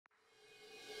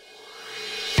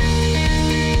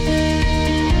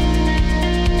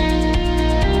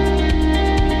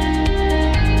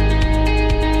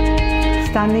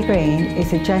Stanley Green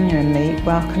is a genuinely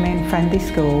welcoming, friendly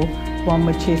school, one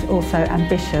which is also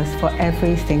ambitious for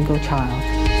every single child.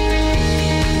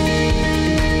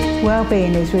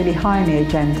 Wellbeing is really high on the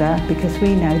agenda because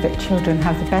we know that children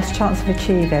have the best chance of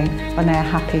achieving when they are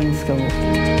happy in school.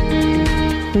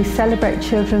 We celebrate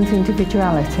children's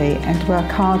individuality and work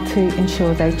hard to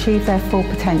ensure they achieve their full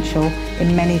potential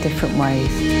in many different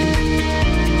ways.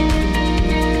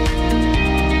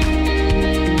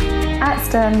 At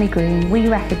Stanley Green, we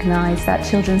recognise that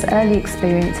children's early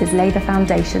experiences lay the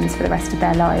foundations for the rest of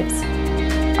their lives.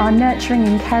 Our nurturing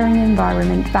and caring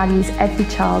environment values every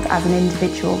child as an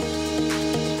individual.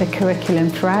 The curriculum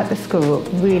throughout the school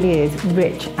really is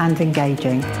rich and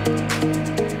engaging.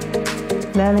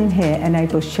 Learning here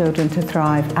enables children to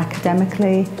thrive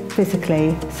academically,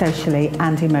 physically, socially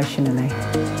and emotionally.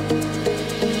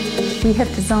 We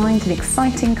have designed an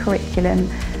exciting curriculum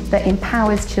that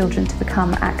empowers children to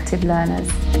become active learners.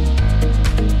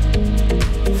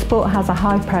 Sport has a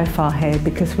high profile here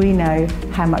because we know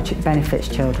how much it benefits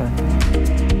children.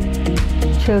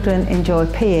 Children enjoy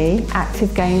PE,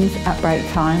 active games at break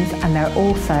times, and there are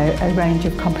also a range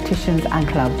of competitions and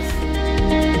clubs.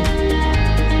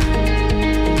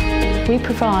 We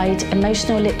provide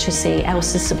emotional literacy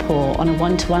ELSA support on a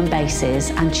one-to-one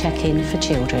basis and check-in for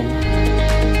children.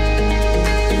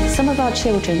 Some of our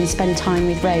children spend time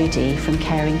with Rhodey from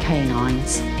Caring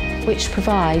Canines, which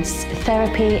provides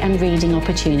therapy and reading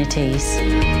opportunities.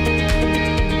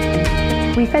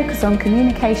 We focus on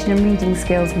communication and reading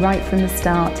skills right from the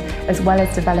start, as well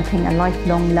as developing a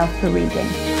lifelong love for reading.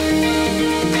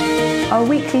 Our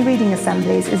weekly reading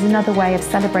assemblies is another way of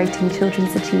celebrating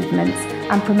children's achievements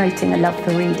and promoting a love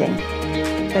for reading.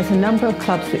 There's a number of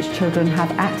clubs which children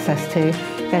have access to.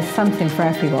 There's something for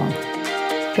everyone.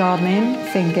 Gardening,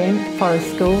 singing,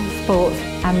 forest school, sports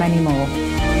and many more.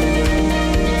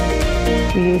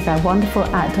 We use our wonderful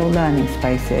outdoor learning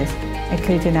spaces,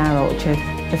 including our orchard,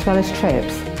 as well as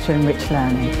trips to enrich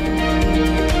learning.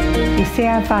 We see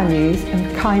our values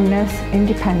in kindness,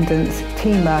 independence,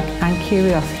 teamwork and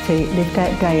curiosity lived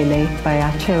out daily by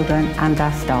our children and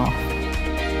our staff.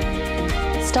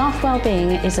 Staff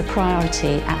wellbeing is a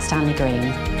priority at Stanley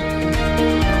Green.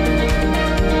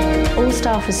 All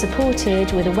staff are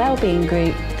supported with a wellbeing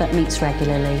group that meets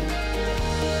regularly.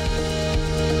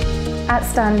 At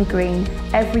Stanley Green,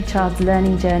 every child's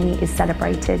learning journey is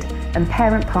celebrated, and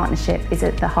parent partnership is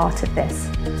at the heart of this.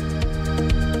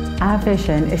 Our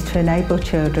vision is to enable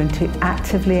children to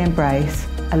actively embrace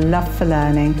a love for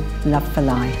learning, love for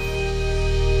life.